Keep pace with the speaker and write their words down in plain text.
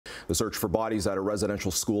The search for bodies at a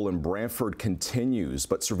residential school in Brantford continues,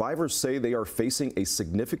 but survivors say they are facing a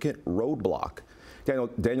significant roadblock. Daniel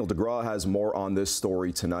DeGraw has more on this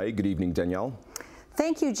story tonight. Good evening, Danielle.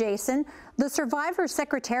 Thank you, Jason. The Survivors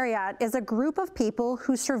Secretariat is a group of people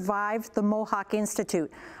who survived the Mohawk Institute,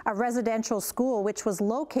 a residential school which was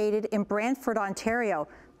located in Brantford, Ontario.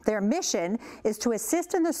 Their mission is to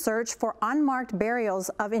assist in the search for unmarked burials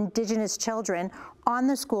of Indigenous children on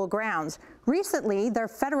the school grounds. Recently, their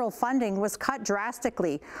federal funding was cut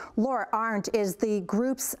drastically. Laura Arndt is the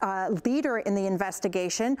group's leader in the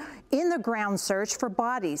investigation in the ground search for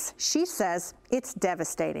bodies. She says it's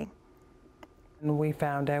devastating. We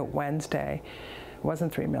found out Wednesday it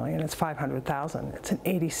wasn't $3 million, it's $500,000. It's an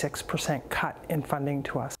 86% cut in funding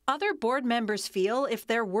to us. Other board members feel if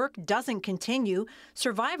their work doesn't continue,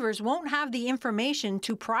 survivors won't have the information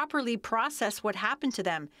to properly process what happened to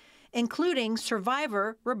them, including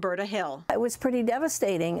survivor Roberta Hill. It was pretty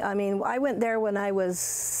devastating. I mean, I went there when I was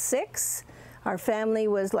 6. Our family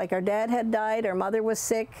was like, our dad had died, our mother was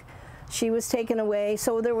sick. She was taken away,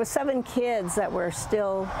 so there were 7 kids that were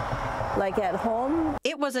still like at home.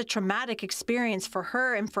 It was a traumatic experience for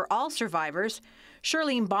her and for all survivors.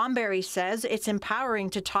 Charlene Bomberry says it's empowering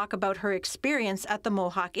to talk about her experience at the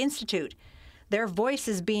Mohawk Institute. Their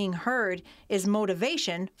voices being heard is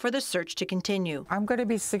motivation for the search to continue. I'm going to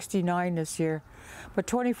be 69 this year, but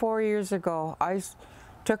 24 years ago, I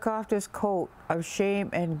took off this coat of shame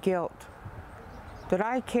and guilt that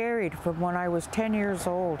I carried from when I was 10 years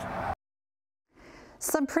old.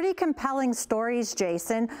 Some pretty compelling stories,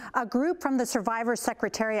 Jason. A group from the Survivors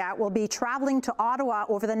Secretariat will be traveling to Ottawa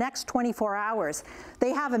over the next 24 hours. They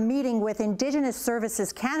have a meeting with Indigenous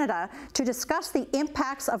Services Canada to discuss the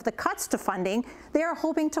impacts of the cuts to funding. They are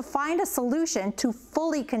hoping to find a solution to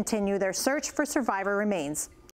fully continue their search for survivor remains.